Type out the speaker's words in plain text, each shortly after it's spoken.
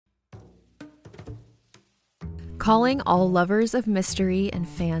Calling all lovers of mystery and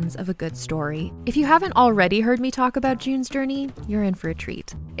fans of a good story. If you haven't already heard me talk about June's Journey, you're in for a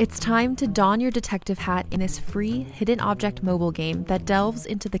treat. It's time to don your detective hat in this free hidden object mobile game that delves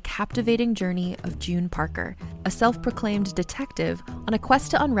into the captivating journey of June Parker, a self-proclaimed detective on a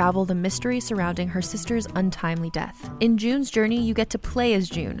quest to unravel the mystery surrounding her sister's untimely death. In June's Journey, you get to play as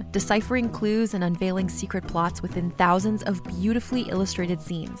June, deciphering clues and unveiling secret plots within thousands of beautifully illustrated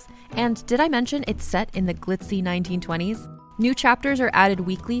scenes. And did I mention it's set in the glitzy 1920s? New chapters are added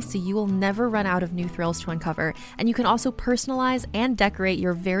weekly, so you will never run out of new thrills to uncover, and you can also personalize and decorate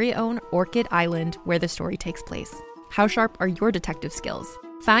your very own Orchid Island where the story takes place. How sharp are your detective skills?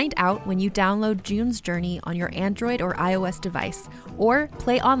 Find out when you download June's Journey on your Android or iOS device, or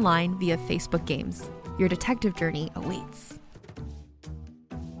play online via Facebook Games. Your detective journey awaits.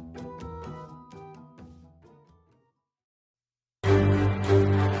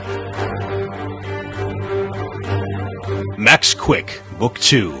 Max Quick, Book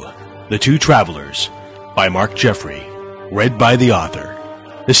 2, The Two Travelers, by Mark Jeffrey, read by the author.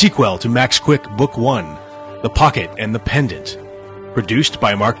 The sequel to Max Quick, Book 1, The Pocket and the Pendant, produced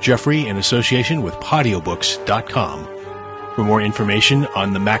by Mark Jeffrey in association with Podiobooks.com. For more information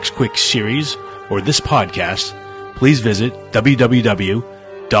on the Max Quick series or this podcast, please visit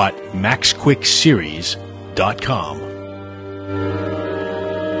www.maxquickseries.com.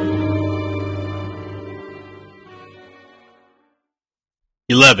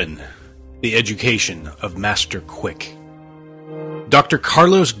 '11. The Education of Master Quick. Dr.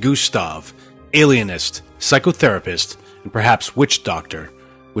 Carlos Gustav, alienist, psychotherapist, and perhaps witch doctor,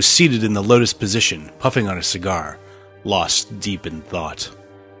 was seated in the lotus position, puffing on a cigar, lost deep in thought.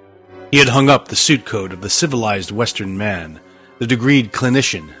 He had hung up the suit coat of the civilized Western man, the degreed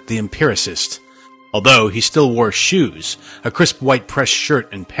clinician, the empiricist, although he still wore shoes, a crisp white pressed shirt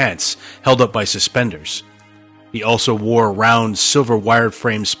and pants held up by suspenders. He also wore round, silver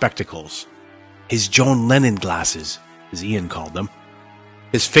wire-frame spectacles. His John Lennon glasses, as Ian called them.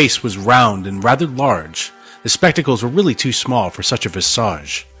 His face was round and rather large. The spectacles were really too small for such a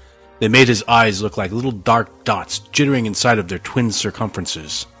visage. They made his eyes look like little dark dots jittering inside of their twin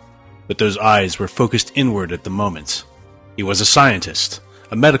circumferences. But those eyes were focused inward at the moment. He was a scientist,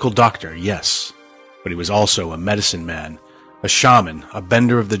 a medical doctor, yes. But he was also a medicine man, a shaman, a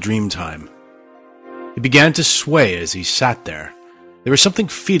bender of the dreamtime. He began to sway as he sat there. There was something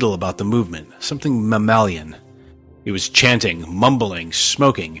fetal about the movement, something mammalian. He was chanting, mumbling,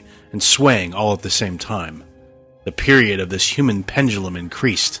 smoking, and swaying all at the same time. The period of this human pendulum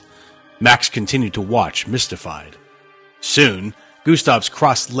increased. Max continued to watch, mystified. Soon, Gustav's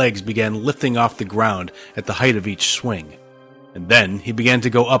crossed legs began lifting off the ground at the height of each swing. And then he began to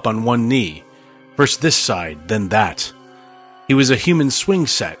go up on one knee. First this side, then that. He was a human swing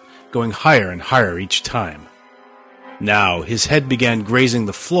set, going higher and higher each time. Now his head began grazing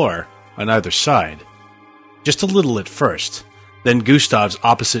the floor on either side. Just a little at first. Then Gustav's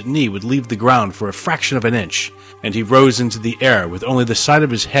opposite knee would leave the ground for a fraction of an inch, and he rose into the air with only the side of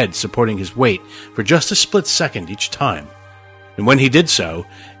his head supporting his weight for just a split second each time. And when he did so,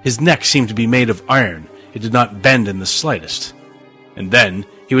 his neck seemed to be made of iron. It did not bend in the slightest. And then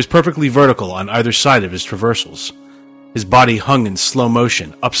he was perfectly vertical on either side of his traversals. His body hung in slow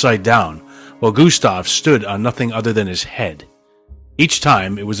motion, upside down, while Gustav stood on nothing other than his head. Each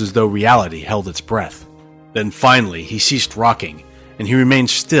time it was as though reality held its breath. Then finally he ceased rocking, and he remained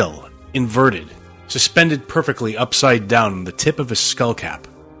still, inverted, suspended perfectly upside down on the tip of his skullcap.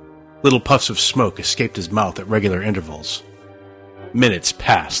 Little puffs of smoke escaped his mouth at regular intervals. Minutes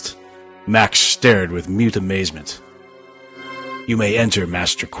passed. Max stared with mute amazement. "You may enter,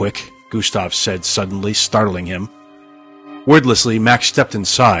 Master Quick," Gustav said suddenly, startling him. Wordlessly, Max stepped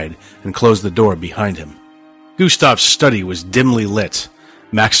inside and closed the door behind him. Gustav's study was dimly lit.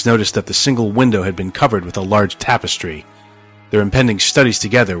 Max noticed that the single window had been covered with a large tapestry. Their impending studies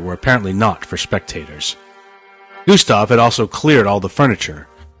together were apparently not for spectators. Gustav had also cleared all the furniture.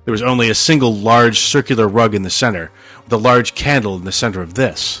 There was only a single large circular rug in the center, with a large candle in the center of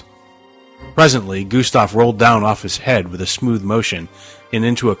this. Presently, Gustav rolled down off his head with a smooth motion and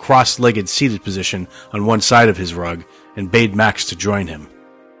into a cross-legged seated position on one side of his rug, and bade Max to join him.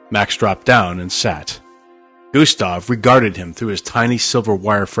 Max dropped down and sat. Gustav regarded him through his tiny silver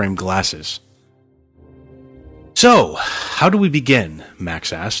wire-frame glasses. "So, how do we begin?"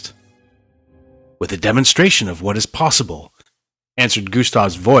 Max asked. "With a demonstration of what is possible," answered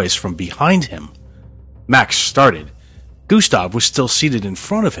Gustav's voice from behind him. Max started. Gustav was still seated in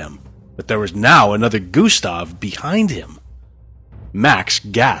front of him, but there was now another Gustav behind him. Max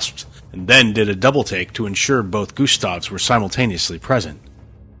gasped, and then did a double take to ensure both Gustavs were simultaneously present.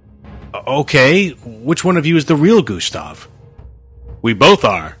 Okay, which one of you is the real Gustav? We both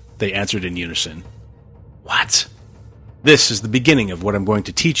are, they answered in unison. What? This is the beginning of what I'm going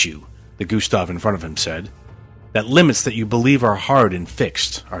to teach you, the Gustav in front of him said. That limits that you believe are hard and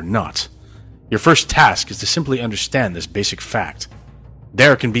fixed are not. Your first task is to simply understand this basic fact.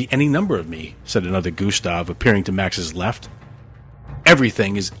 There can be any number of me, said another Gustav, appearing to Max's left.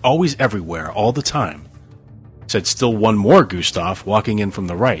 Everything is always everywhere, all the time, said still one more Gustav, walking in from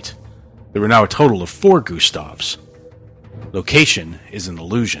the right. There were now a total of 4 Gustavs. Location is an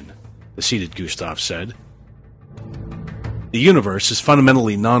illusion, the seated Gustav said. The universe is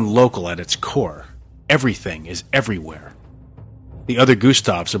fundamentally non-local at its core. Everything is everywhere. The other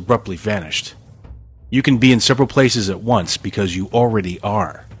Gustavs abruptly vanished. You can be in several places at once because you already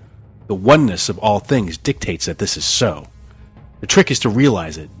are. The oneness of all things dictates that this is so. The trick is to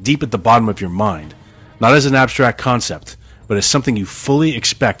realize it deep at the bottom of your mind, not as an abstract concept, but as something you fully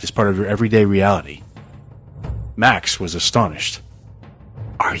expect as part of your everyday reality. Max was astonished.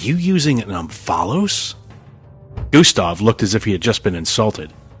 Are you using an omphalos? Gustav looked as if he had just been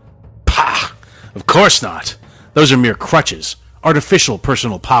insulted. Pah! Of course not. Those are mere crutches, artificial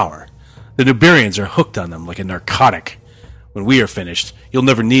personal power. The Nuberians are hooked on them like a narcotic. When we are finished, you'll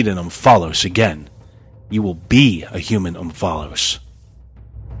never need an omphalos again. You will be a human omphalos.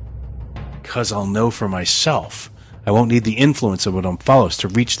 Because I'll know for myself. I won't need the influence of an omphalos to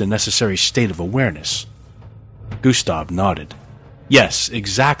reach the necessary state of awareness. Gustav nodded. Yes,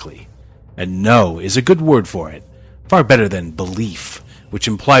 exactly. And know is a good word for it. Far better than belief, which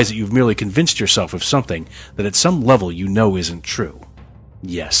implies that you've merely convinced yourself of something that at some level you know isn't true.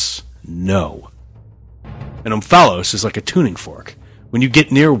 Yes, know. An omphalos is like a tuning fork. When you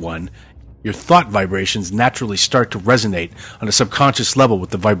get near one, your thought vibrations naturally start to resonate on a subconscious level with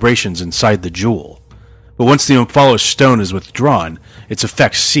the vibrations inside the jewel. But once the omphalos stone is withdrawn, its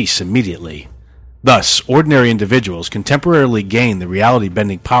effects cease immediately. Thus, ordinary individuals can temporarily gain the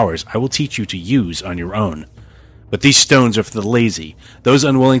reality-bending powers I will teach you to use on your own. But these stones are for the lazy, those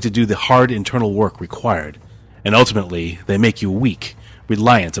unwilling to do the hard internal work required, and ultimately they make you weak,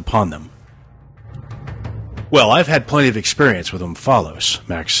 reliant upon them. Well, I've had plenty of experience with omphalos,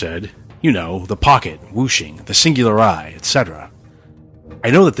 Max said. You know, the pocket, whooshing, the singular eye, etc. I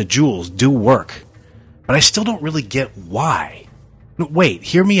know that the jewels do work, but I still don't really get why. No, wait,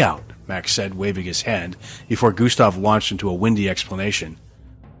 hear me out, Max said, waving his hand, before Gustav launched into a windy explanation.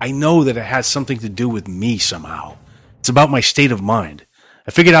 I know that it has something to do with me somehow. It's about my state of mind.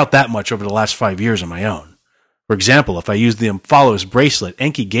 I figured out that much over the last 5 years on my own. For example, if I use the omphalos bracelet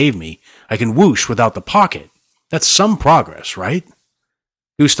Enki gave me, I can whoosh without the pocket. That's some progress, right?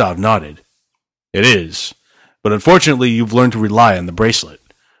 Gustav nodded. It is, but unfortunately you've learned to rely on the bracelet.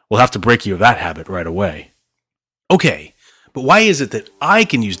 We'll have to break you of that habit right away. Okay, but why is it that I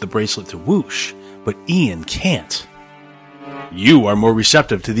can use the bracelet to whoosh, but Ian can't? You are more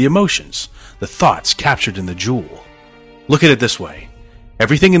receptive to the emotions, the thoughts captured in the jewel. Look at it this way.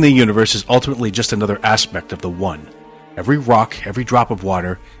 Everything in the universe is ultimately just another aspect of the one. Every rock, every drop of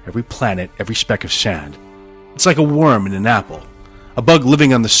water, every planet, every speck of sand. It's like a worm in an apple. A bug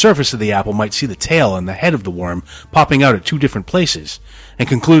living on the surface of the apple might see the tail and the head of the worm popping out at 2 different places, and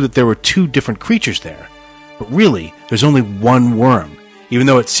conclude that there were 2 different creatures there. But really, there's only one worm, even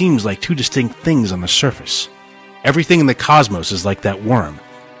though it seems like 2 distinct things on the surface. Everything in the cosmos is like that worm.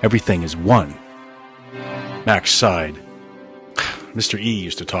 Everything is one. Max sighed. Mr. E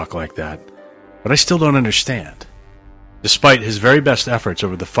used to talk like that, but I still don't understand. Despite his very best efforts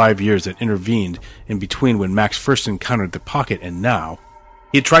over the 5 years that intervened in between when Max first encountered the pocket and now,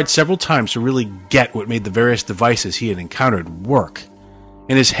 he had tried several times to really get what made the various devices he had encountered work.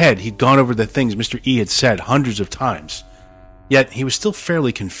 In his head, he'd gone over the things Mr. E had said hundreds of times, yet he was still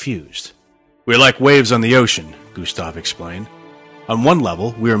fairly confused. We're like waves on the ocean, Gustav explained. On one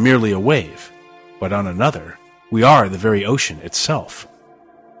level, we are merely a wave, but on another, we are the very ocean itself.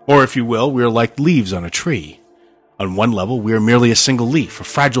 Or, if you will, we are like leaves on a tree. On one level, we are merely a single leaf, a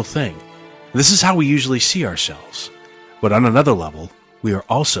fragile thing. This is how we usually see ourselves. But on another level, we are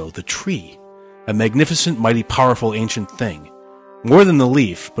also the tree, a magnificent, mighty, powerful, ancient thing. More than the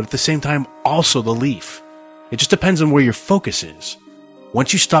leaf, but at the same time also the leaf. It just depends on where your focus is.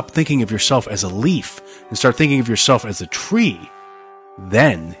 Once you stop thinking of yourself as a leaf and start thinking of yourself as a tree,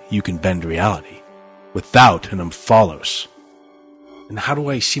 then you can bend reality, without an omphalos. And how do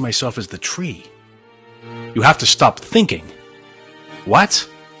I see myself as the tree? You have to stop thinking. What?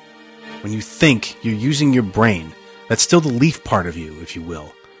 When you think, you're using your brain. That's still the leaf part of you, if you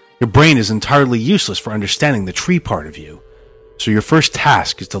will. Your brain is entirely useless for understanding the tree part of you. So your first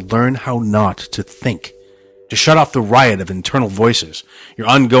task is to learn how not to think. to shut off the riot of internal voices, your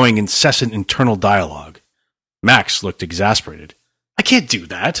ongoing incessant internal dialogue. Max looked exasperated. I can't do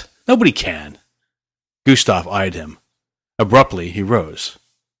that. Nobody can. Gustav eyed him. Abruptly, he rose.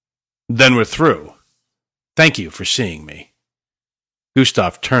 Then we're through. Thank you for seeing me.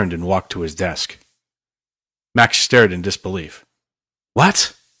 Gustav turned and walked to his desk. Max stared in disbelief.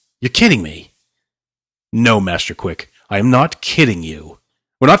 What? You're kidding me. No, Master Quick, I am not kidding you.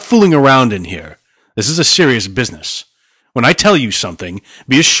 We're not fooling around in here. This is a serious business. When I tell you something,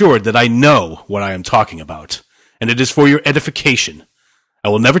 be assured that I know what I am talking about, and it is for your edification. I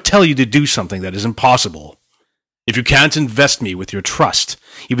will never tell you to do something that is impossible. If you can't invest me with your trust,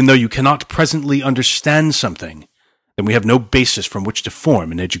 even though you cannot presently understand something, then we have no basis from which to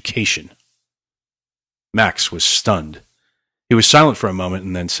form an education. Max was stunned. He was silent for a moment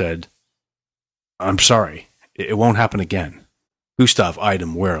and then said, I'm sorry. It won't happen again. Gustav eyed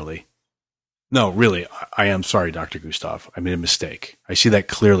him warily. No, really, I am sorry, Dr. Gustav. I made a mistake. I see that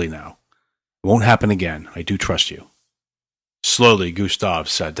clearly now. It won't happen again. I do trust you. Slowly, Gustav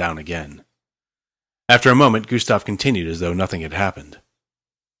sat down again. After a moment, Gustav continued as though nothing had happened.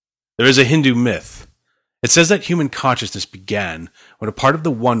 There is a Hindu myth. It says that human consciousness began when a part of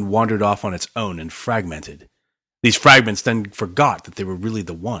the One wandered off on its own and fragmented. These fragments then forgot that they were really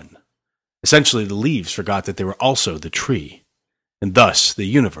the One. Essentially, the leaves forgot that they were also the tree. And thus, the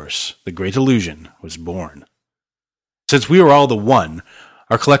universe, the great illusion, was born. Since we are all the One,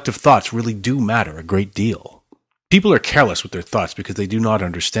 our collective thoughts really do matter a great deal. People are careless with their thoughts because they do not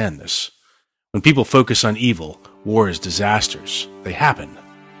understand this. When people focus on evil, wars, disasters, they happen.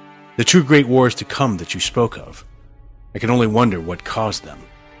 The true great wars to come that you spoke of, I can only wonder what caused them.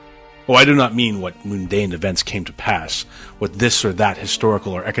 Oh, I do not mean what mundane events came to pass, what this or that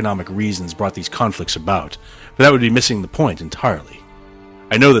historical or economic reasons brought these conflicts about, for that would be missing the point entirely.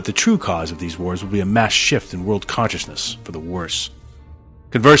 I know that the true cause of these wars will be a mass shift in world consciousness for the worse.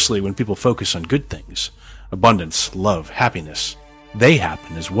 Conversely, when people focus on good things, abundance, love, happiness, they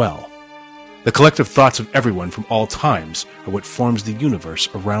happen as well. The collective thoughts of everyone from all times are what forms the universe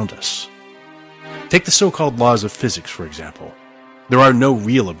around us. Take the so-called laws of physics, for example. There are no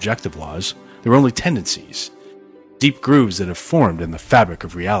real objective laws, there are only tendencies, deep grooves that have formed in the fabric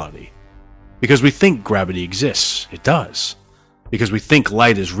of reality. Because we think gravity exists, it does. Because we think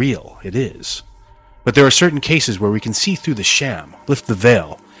light is real, it is. But there are certain cases where we can see through the sham, lift the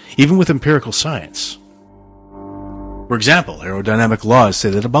veil, even with empirical science. For example, aerodynamic laws say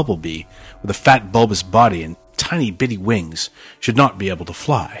that a bumblebee with a fat bulbous body and tiny bitty wings should not be able to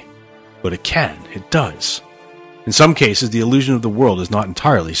fly. But it can, it does. In some cases, the illusion of the world is not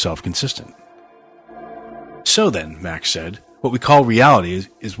entirely self-consistent. So then, Max said, what we call reality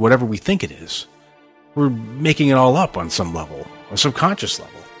is whatever we think it is. We're making it all up on some level, a subconscious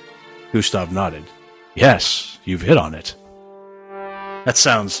level. Gustav nodded. Yes, you've hit on it. That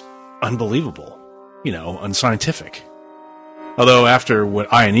sounds unbelievable. Unscientific. Although after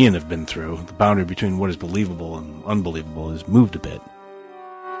what I and Ian have been through, the boundary between what is believable and unbelievable has moved a bit.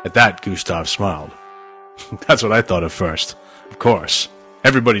 At that, Gustav smiled. That's what I thought of first. Of course.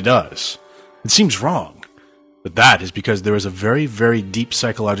 Everybody does. It seems wrong. But that is because there is a very, very deep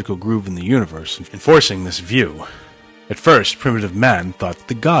psychological groove in the universe enforcing this view. At first, primitive man thought that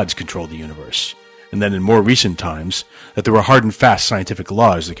the gods controlled the universe, and then in more recent times, that there were hard and fast scientific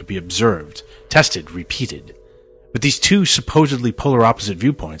laws that could be observed, tested, repeated. But these two supposedly polar opposite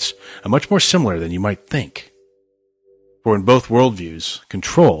viewpoints are much more similar than you might think. For in both worldviews,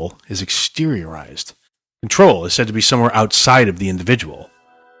 control is exteriorized. Control is said to be somewhere outside of the individual.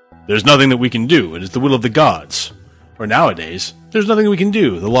 There's nothing that we can do, it is the will of the gods. Or nowadays, there's nothing we can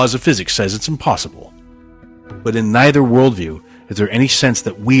do, the laws of physics says it's impossible. But in neither worldview is there any sense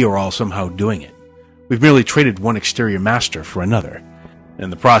that we are all somehow doing it. We've merely traded one exterior master for another. And in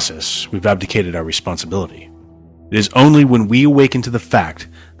the process, we've abdicated our responsibility. It is only when we awaken to the fact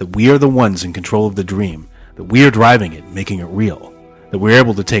that we are the ones in control of the dream, that we are driving it, making it real, that we're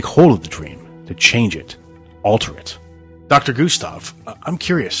able to take hold of the dream, to change it, alter it. Dr. Gustav, I'm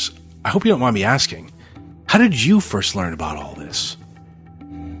curious. I hope you don't mind me asking. How did you first learn about all this?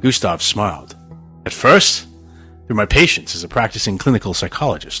 Gustav smiled. At first, through my patients as a practicing clinical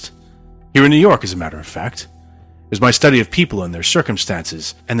psychologist. Here in New York, as a matter of fact. It was my study of people and their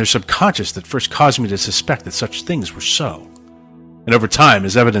circumstances and their subconscious that first caused me to suspect that such things were so. And over time,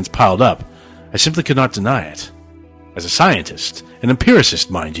 as evidence piled up, I simply could not deny it. As a scientist, an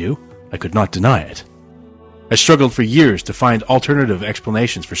empiricist, mind you, I could not deny it. I struggled for years to find alternative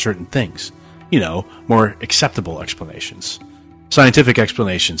explanations for certain things. More acceptable explanations. Scientific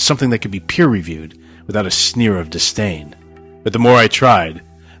explanations, something that could be peer-reviewed without a sneer of disdain. But the more I tried,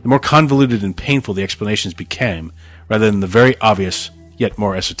 the more convoluted and painful the explanations became, rather than the very obvious, yet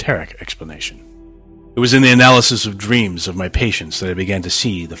more esoteric explanation. It was in the analysis of dreams of my patients that I began to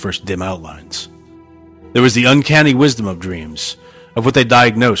see the first dim outlines. There was the uncanny wisdom of dreams, of what they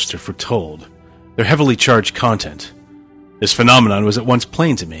diagnosed or foretold, their heavily charged content. This phenomenon was at once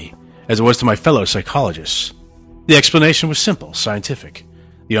plain to me, as it was to my fellow psychologists. The explanation was simple, scientific.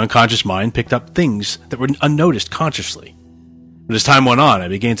 The unconscious mind picked up things that were unnoticed consciously. But as time went on, I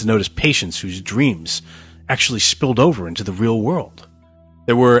began to notice patients whose dreams actually spilled over into the real world.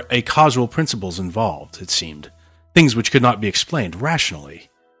 There were causal principles involved, it seemed, things which could not be explained rationally.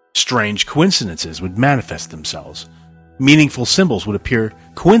 Strange coincidences would manifest themselves. Meaningful symbols would appear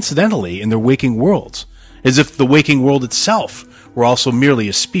coincidentally in their waking worlds, as if the waking world itself were also merely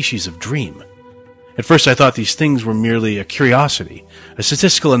a species of dream. At first I thought these things were merely a curiosity, a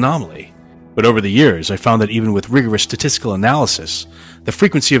statistical anomaly, but over the years I found that even with rigorous statistical analysis, the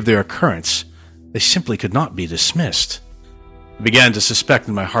frequency of their occurrence, they simply could not be dismissed. I began to suspect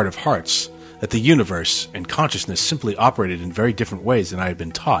in my heart of hearts that the universe and consciousness simply operated in very different ways than I had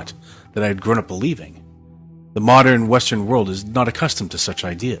been taught, that I had grown up believing. The modern Western world is not accustomed to such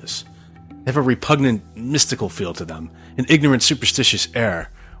ideas. They have a repugnant, mystical feel to them, an ignorant, superstitious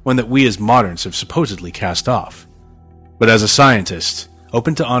air, one that we as moderns have supposedly cast off. But as a scientist,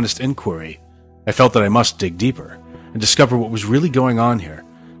 open to honest inquiry, I felt that I must dig deeper and discover what was really going on here,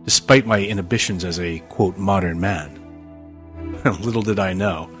 despite my inhibitions as a, quote, modern man. Little did I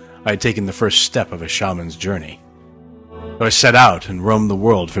know, I had taken the first step of a shaman's journey. So I set out and roamed the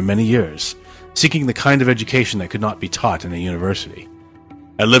world for many years, seeking the kind of education that could not be taught in a university.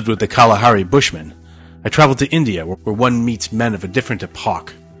 I lived with the Kalahari Bushmen. I traveled to India, where one meets men of a different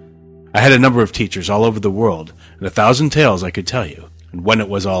epoch. I had a number of teachers all over the world, and 1,000 tales I could tell you, and when it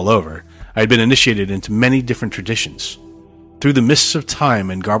was all over, I had been initiated into many different traditions. Through the mists of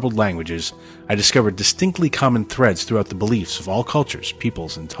time and garbled languages, I discovered distinctly common threads throughout the beliefs of all cultures,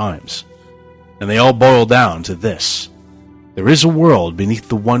 peoples, and times. And they all boil down to this. There is a world beneath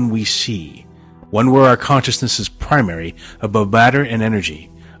the one we see, one where our consciousness is primary above matter and energy,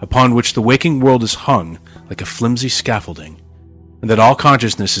 upon which the waking world is hung like a flimsy scaffolding, and that all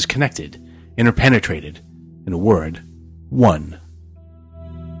consciousness is connected, interpenetrated, in a word, one.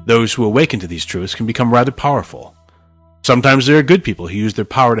 Those who awaken to these truths can become rather powerful. Sometimes there are good people who use their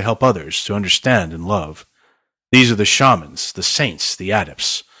power to help others to understand and love. These are the shamans, the saints, the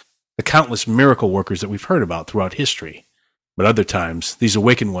adepts, the countless miracle workers that we've heard about throughout history. But other times, these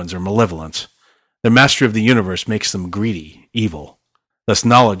awakened ones are malevolent. Their mastery of the universe makes them greedy, evil. Thus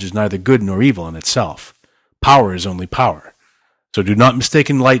knowledge is neither good nor evil in itself. Power is only power. So do not mistake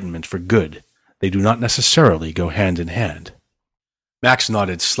enlightenment for good. They do not necessarily go hand in hand. Max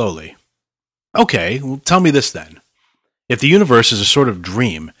nodded slowly. Okay, well, tell me this then. If the universe is a sort of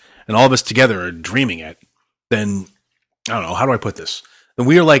dream, and all of us together are dreaming it, then, I don't know, how do I put this? Then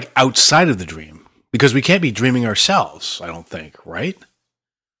we are like outside of the dream, because we can't be dreaming ourselves, I don't think, right?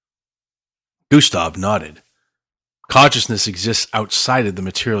 Gustav nodded. Consciousness exists outside of the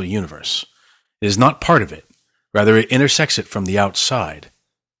material universe. It is not part of it. Rather, it intersects it from the outside.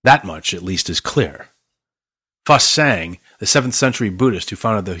 That much, at least, is clear. Foss Sang, the 7th century Buddhist who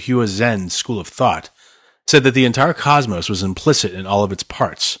founded the Hua Zen school of thought, said that the entire cosmos was implicit in all of its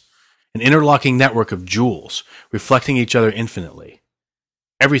parts, an interlocking network of jewels, reflecting each other infinitely.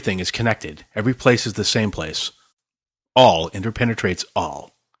 Everything is connected, every place is the same place. All interpenetrates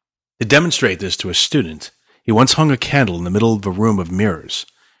all. To demonstrate this to a student, he once hung a candle in the middle of a room of mirrors.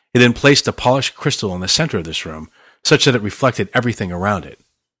 He then placed a polished crystal in the center of this room, such that it reflected everything around it.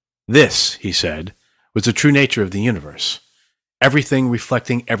 This, he said, was the true nature of the universe. Everything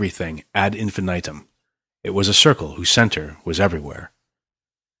reflecting everything ad infinitum. It was a circle whose center was everywhere.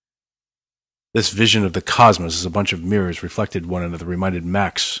 This vision of the cosmos as a bunch of mirrors reflected one another reminded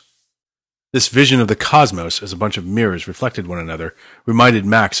Max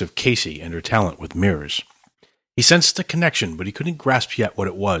of Casey and her talent with mirrors. He sensed a connection, but he couldn't grasp yet what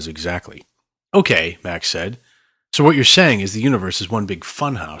it was exactly. Okay, Max said. So what you're saying is the universe is one big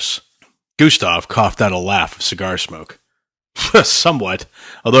funhouse. Gustav coughed out a laugh of cigar smoke. Somewhat,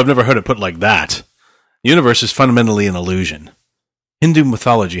 although I've never heard it put like that. The universe is fundamentally an illusion. Hindu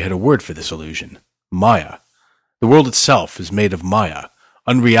mythology had a word for this illusion, Maya. The world itself is made of Maya,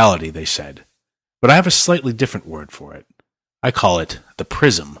 unreality, they said. But I have a slightly different word for it. I call it the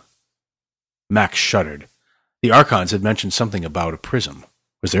prism. Max shuddered. The Archons had mentioned something about a prism.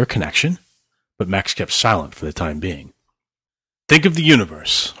 Was there a connection? But Max kept silent for the time being. Think of the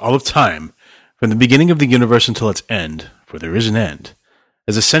universe, all of time, from the beginning of the universe until its end, for there is an end,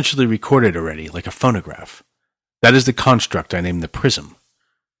 as essentially recorded already like a phonograph. That is the construct I name the prism.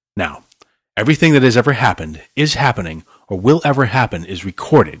 Now, everything that has ever happened, is happening, or will ever happen is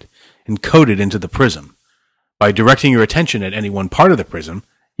recorded and coded into the prism. By directing your attention at any one part of the prism,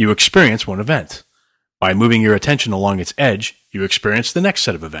 you experience one event. By moving your attention along its edge, you experience the next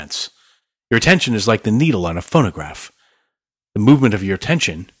set of events. Your attention is like the needle on a phonograph. The movement of your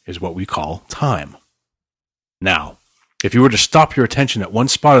attention is what we call time. Now, if you were to stop your attention at one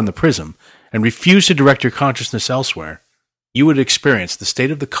spot on the prism and refuse to direct your consciousness elsewhere, you would experience the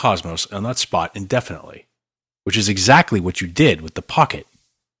state of the cosmos on that spot indefinitely, which is exactly what you did with the pocket.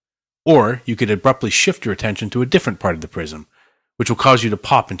 Or you could abruptly shift your attention to a different part of the prism, which will cause you to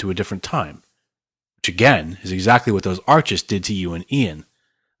pop into a different time, which again is exactly what those arches did to you and Ian.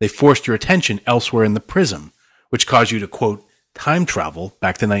 They forced your attention elsewhere in the prism, which caused you to, quote, time travel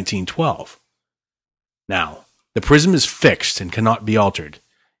back to 1912. Now, the prism is fixed and cannot be altered.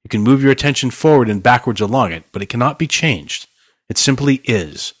 You can move your attention forward and backwards along it, but it cannot be changed. It simply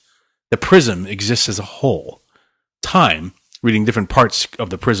is. The prism exists as a whole. Time, reading different parts of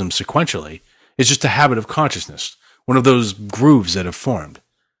the prism sequentially, is just a habit of consciousness, one of those grooves that have formed.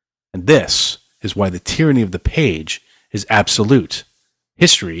 And this is why the tyranny of the page is absolute.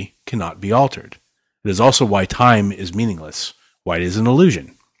 History cannot be altered. It is also why time is meaningless, why it is an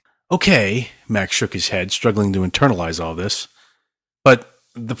illusion. Okay, Max shook his head, struggling to internalize all this. But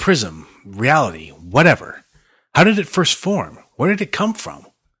the prism, reality, whatever, how did it first form? Where did it come from?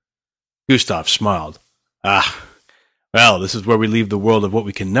 Gustav smiled. Well, this is where we leave the world of what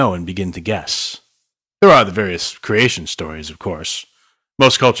we can know and begin to guess. There are the various creation stories, of course.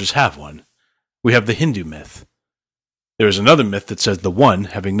 Most cultures have one. We have the Hindu myth. There is another myth that says the One,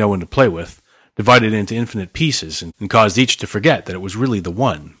 having no one to play with, divided into infinite pieces and caused each to forget that it was really the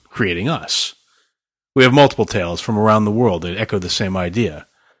One, creating us. We have multiple tales from around the world that echo the same idea.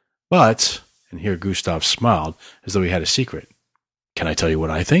 But, and here Gustav smiled as though he had a secret, can I tell you what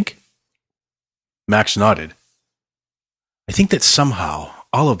I think? Max nodded. I think that somehow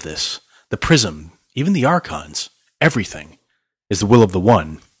all of this, the prism, even the archons, everything, is the will of the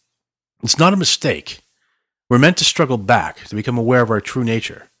One. It's not a mistake. We're meant to struggle back, to become aware of our true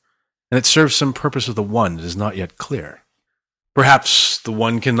nature, and it serves some purpose of the One that is not yet clear. Perhaps the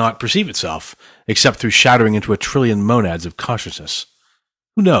One cannot perceive itself, except through shattering into a trillion monads of consciousness.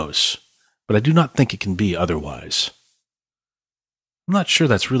 Who knows? But I do not think it can be otherwise. I'm not sure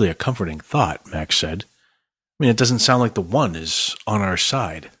that's really a comforting thought, Max said. I mean, it doesn't sound like the One is on our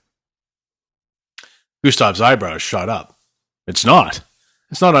side. Gustav's eyebrows shot up. It's not.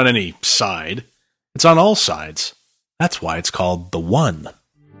 It's not on any side. It's on all sides. That's why it's called the One.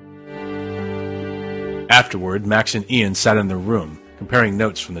 Afterward, Max and Ian sat in their room, comparing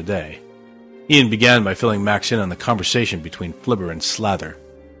notes from the day. Ian began by filling Max in on the conversation between Flibber and Slather.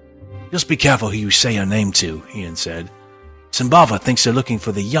 Just be careful who you say your name to, Ian said. Simbava thinks they're looking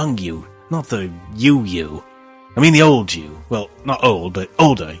for the young you, not the you. I mean the old you. Well, not old, but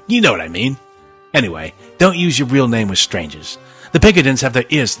older. You know what I mean. Anyway, don't use your real name with strangers. The Pinkertons have their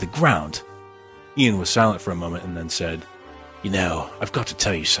ears to the ground. Ian was silent for a moment and then said, You know, I've got to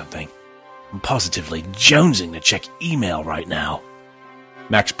tell you something. I'm positively jonesing to check email right now.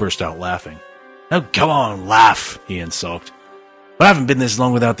 Max burst out laughing. Oh, go on, laugh, Ian sulked. But I haven't been this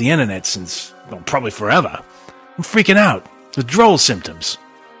long without the internet since, well, probably forever. I'm freaking out, with droll symptoms.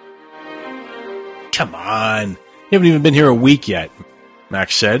 Come on, you haven't even been here a week yet,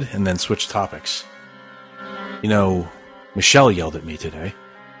 Max said, and then switched topics. You know, Michelle yelled at me today.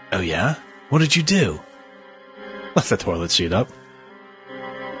 Oh yeah? What did you do? Left the toilet seat up.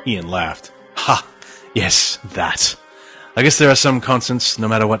 Ian laughed. Ha! Yes, that. I guess there are some constants no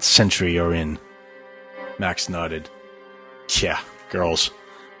matter what century you're in. Max nodded. Yeah, girls.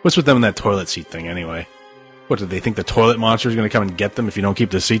 What's with them in that toilet seat thing anyway? What, do they think the toilet monster is going to come and get them if you don't keep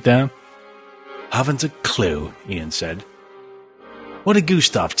the seat down? Haven't a clue, Ian said. What did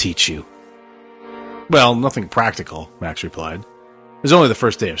Gustav teach you? Well, nothing practical, Max replied. It's only the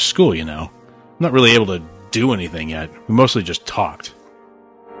first day of school, you know. I'm not really able to do anything yet. We mostly just talked.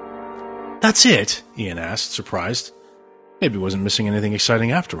 That's it? Ian asked, surprised. Maybe he wasn't missing anything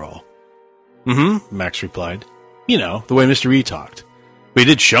exciting after all. Mm-hmm, Max replied. You know, the way Mr. E talked. But he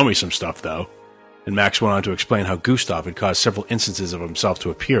did show me some stuff, though. And Max went on to explain how Gustav had caused several instances of himself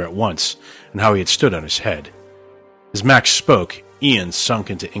to appear at once, and how he had stood on his head. As Max spoke, Ian sunk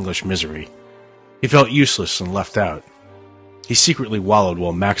into English misery. He felt useless and left out. He secretly wallowed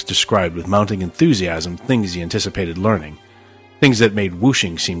while Max described with mounting enthusiasm things he anticipated learning, things that made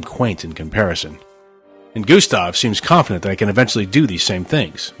whooshing seem quaint in comparison. And Gustav seems confident that I can eventually do these same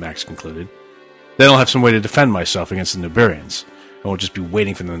things, Max concluded. Then I'll have some way to defend myself against the Niburians. I won't just be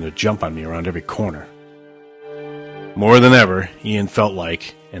waiting for them to jump on me around every corner. More than ever, Ian felt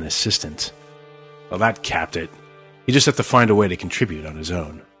like, an assistant. Well, that capped it. He just had to find a way to contribute on his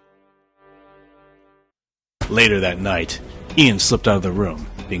own. Later that night, Ian slipped out of the room,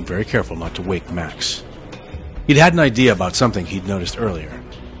 being very careful not to wake Max. He'd had an idea about something he'd noticed earlier.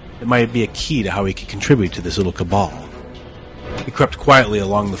 It might be a key to how he could contribute to this little cabal. He crept quietly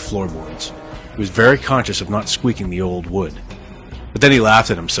along the floorboards. He was very conscious of not squeaking the old wood. But then he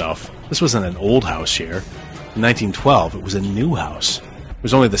laughed at himself. This wasn't an old house here. In 1912, it was a new house. It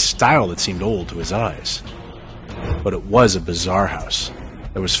was only the style that seemed old to his eyes. But it was a bizarre house.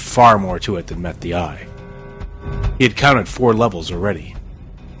 There was far more to it than met the eye. He had counted 4 levels already.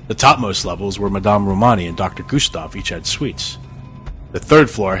 The topmost levels where Madame Romani and Dr. Gustav each had suites. The 3rd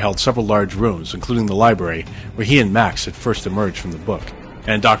floor held several large rooms, including the library where he and Max had first emerged from the book,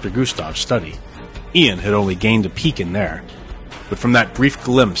 and Dr. Gustav's study. Ian had only gained a peek in there, but from that brief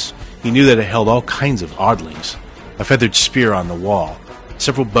glimpse, he knew that it held all kinds of oddlings. A feathered spear on the wall,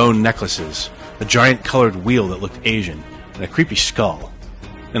 several bone necklaces, a giant colored wheel that looked Asian, and a creepy skull.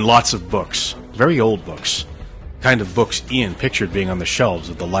 And lots of books, very old books, the kind of books Ian pictured being on the shelves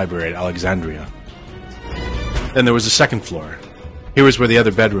of the library at Alexandria. Then there was the 2nd floor. Here was where the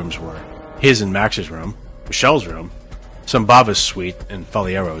other bedrooms were. His and Max's room, Michelle's room, Sambava's suite, and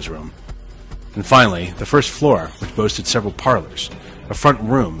Faliero's room. And finally, the 1st floor, which boasted several parlors, a front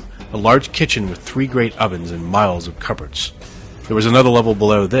room, a large kitchen with 3 great ovens and miles of cupboards. There was another level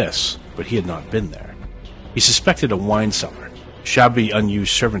below this, but he had not been there. He suspected a wine cellar, shabby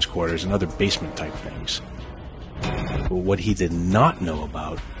unused servants' quarters, and other basement-type things. But what he did not know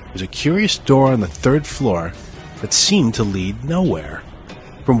about was a curious door on the 3rd floor that seemed to lead nowhere.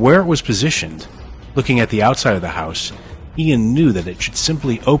 From where it was positioned, looking at the outside of the house, Ian knew that it should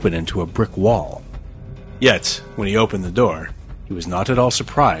simply open into a brick wall. Yet, when he opened the door, he was not at all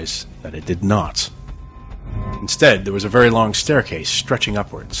surprised that it did not. Instead, there was a very long staircase stretching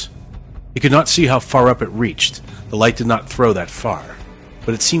upwards. He could not see how far up it reached. The light did not throw that far,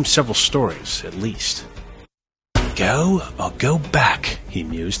 but it seemed several stories, at least. Go or go back, he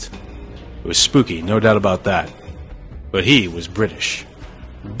mused. It was spooky, no doubt about that. But he was British.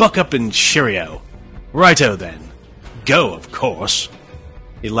 Buck up and cheerio. Righto then. Go, of course.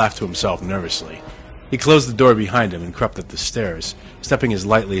 He laughed to himself nervously. He closed the door behind him and crept up the stairs, stepping as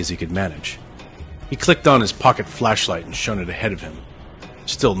lightly as he could manage. He clicked on his pocket flashlight and shone it ahead of him.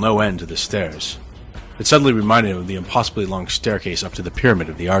 Still no end to the stairs. It suddenly reminded him of the impossibly long staircase up to the Pyramid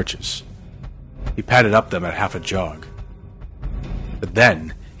of the Arches. He padded up them at half a jog. But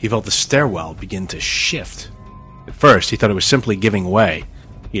then, he felt the stairwell begin to shift. At first, he thought it was simply giving way.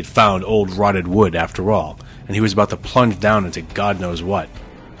 He had found old rotted wood, after all, and he was about to plunge down into God knows what.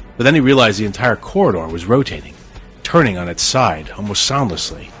 But then he realized the entire corridor was rotating, turning on its side, almost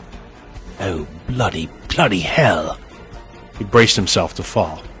soundlessly. Oh, bloody hell! He braced himself to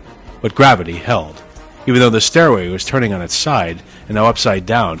fall. But gravity held. Even though the stairway was turning on its side, and now upside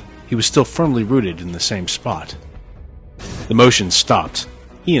down, he was still firmly rooted in the same spot. The motion stopped.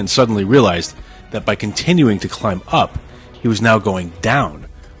 Ian suddenly realized that by continuing to climb up, he was now going down,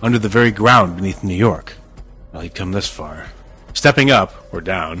 under the very ground beneath New York. Well, he'd come this far. Stepping up, or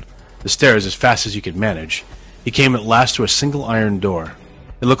down, the stairs as fast as he could manage, he came at last to a single iron door.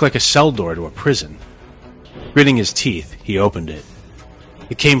 It looked like a cell door to a prison. Gritting his teeth, he opened it.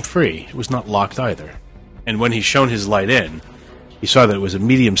 It came free. It was not locked either. And when he shone his light in, he saw that it was a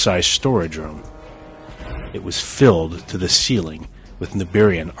medium-sized storage room. It was filled to the ceiling with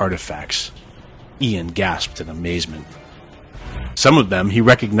Nibirian artifacts. Ian gasped in amazement. Some of them he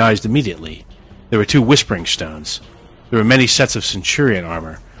recognized immediately. There were 2 whispering stones. There were many sets of Centurion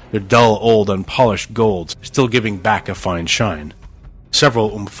armor, their dull, old, unpolished golds still giving back a fine shine.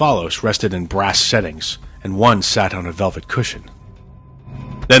 Several umphalos rested in brass settings, and one sat on a velvet cushion.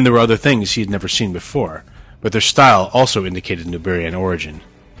 Then there were other things he had never seen before, but their style also indicated Nibirian origin.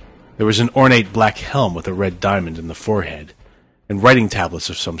 There was an ornate black helm with a red diamond in the forehead, and writing tablets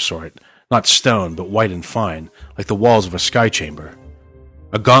of some sort, not stone but white and fine, like the walls of a sky chamber.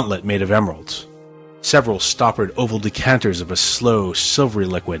 A gauntlet made of emeralds. Several stoppered oval decanters of a slow, silvery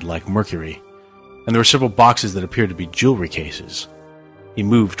liquid like mercury, and there were several boxes that appeared to be jewelry cases. He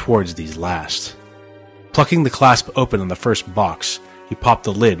moved towards these last. Plucking the clasp open on the first box, he popped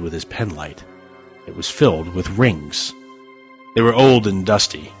the lid with his penlight. It was filled with rings. They were old and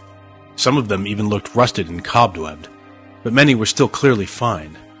dusty. Some of them even looked rusted and cobwebbed, but many were still clearly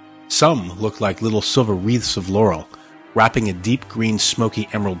fine. Some looked like little silver wreaths of laurel, wrapping a deep green smoky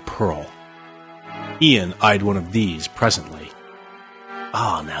emerald pearl. Ian eyed one of these presently.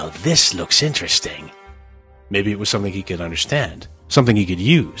 Ah, now this looks interesting. Maybe it was something he could understand, something he could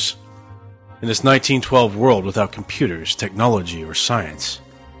use. In this 1912 world without computers, technology, or science,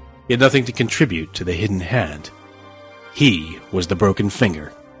 He had nothing to contribute to the hidden hand. He was the broken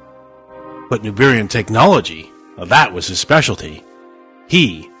finger. But Nuberian technology, well, that was his specialty.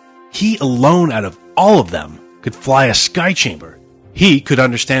 He alone out of all of them could fly a sky chamber. He could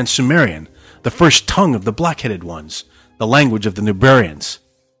understand Sumerian, the first tongue of the black-headed ones, the language of the Nuberians.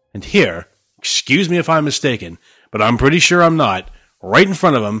 And here, excuse me if I'm mistaken, but I'm pretty sure I'm not, right in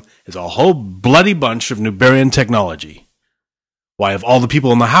front of him is a whole bloody bunch of Nuberian technology. Why, of all the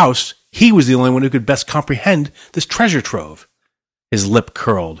people in the house, he was the only one who could best comprehend this treasure trove. His lip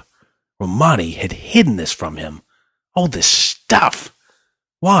curled. Romani had hidden this from him. All this stuff.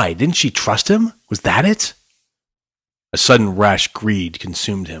 Why, didn't she trust him? Was that it? A sudden rash greed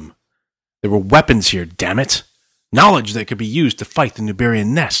consumed him. There were weapons here, damn it! Knowledge that could be used to fight the Nuberian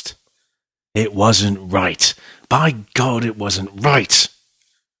nest. It wasn't right. By God, it wasn't right.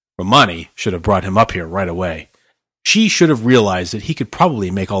 Romani should have brought him up here right away. She should have realized that he could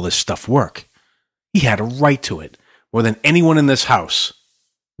probably make all this stuff work. He had a right to it, more than anyone in this house.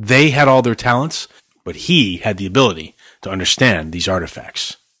 They had all their talents, but he had the ability to understand these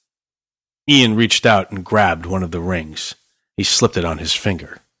artifacts. Ian reached out and grabbed one of the rings. He slipped it on his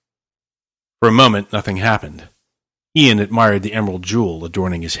finger. For a moment, nothing happened. Ian admired the emerald jewel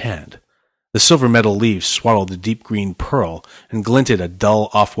adorning his hand. The silver metal leaves swaddled the deep green pearl and glinted a dull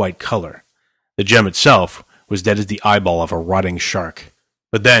off-white color. The gem itself was dead as the eyeball of a rotting shark.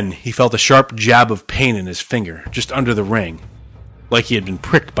 But then he felt a sharp jab of pain in his finger, just under the ring, like he had been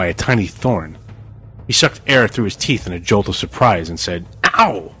pricked by a tiny thorn. He sucked air through his teeth in a jolt of surprise and said,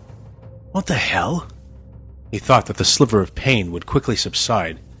 "Ow! What the hell?" He thought that the sliver of pain would quickly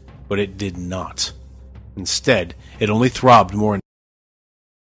subside, but it did not. Instead, it only throbbed more